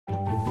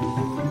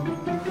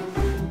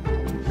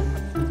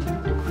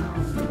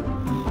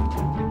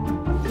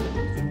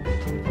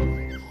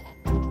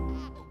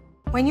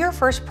When you're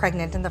first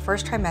pregnant in the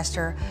first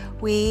trimester,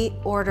 we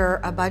order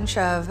a bunch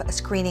of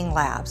screening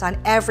labs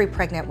on every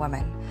pregnant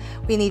woman.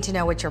 We need to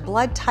know what your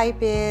blood type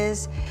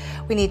is.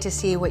 We need to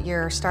see what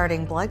your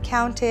starting blood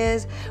count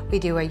is. We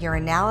do a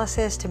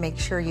urinalysis to make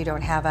sure you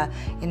don't have an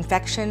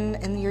infection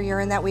in your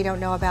urine that we don't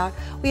know about.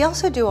 We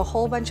also do a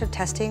whole bunch of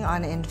testing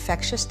on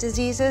infectious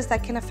diseases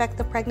that can affect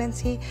the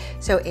pregnancy.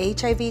 So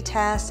HIV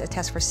test, a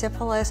test for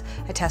syphilis,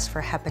 a test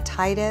for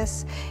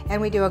hepatitis, and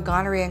we do a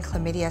gonorrhea and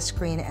chlamydia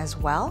screen as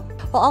well.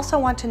 We'll also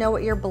want to know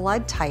what your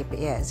blood type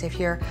is, if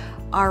you're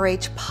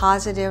Rh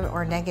positive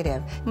or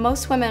negative.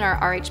 Most women are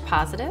Rh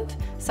positive,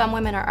 some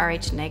women are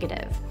Rh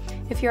negative.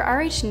 If you're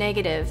Rh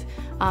negative,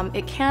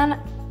 it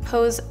can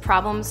pose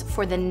problems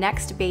for the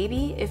next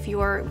baby if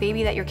your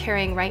baby that you're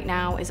carrying right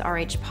now is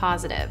Rh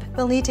positive.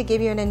 We'll need to give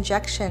you an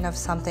injection of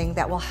something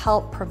that will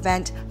help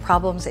prevent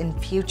problems in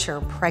future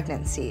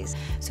pregnancies.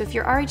 So if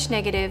you're Rh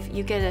negative,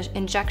 you get an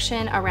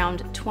injection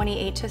around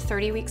 28 to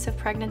 30 weeks of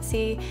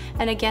pregnancy,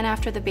 and again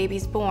after the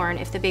baby's born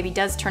if the baby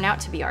does turn out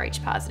to be Rh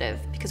positive,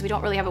 because we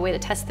don't really have a way to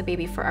test the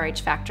baby for Rh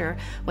factor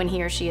when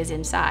he or she is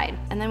inside.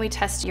 And then we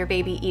test your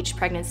baby each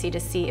pregnancy to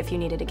see if you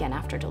need it again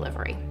after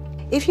delivery.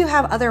 If you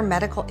have other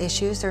medical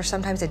issues, there's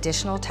sometimes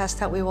additional tests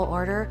that we will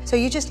order. So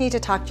you just need to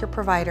talk to your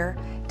provider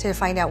to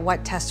find out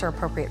what tests are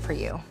appropriate for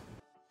you.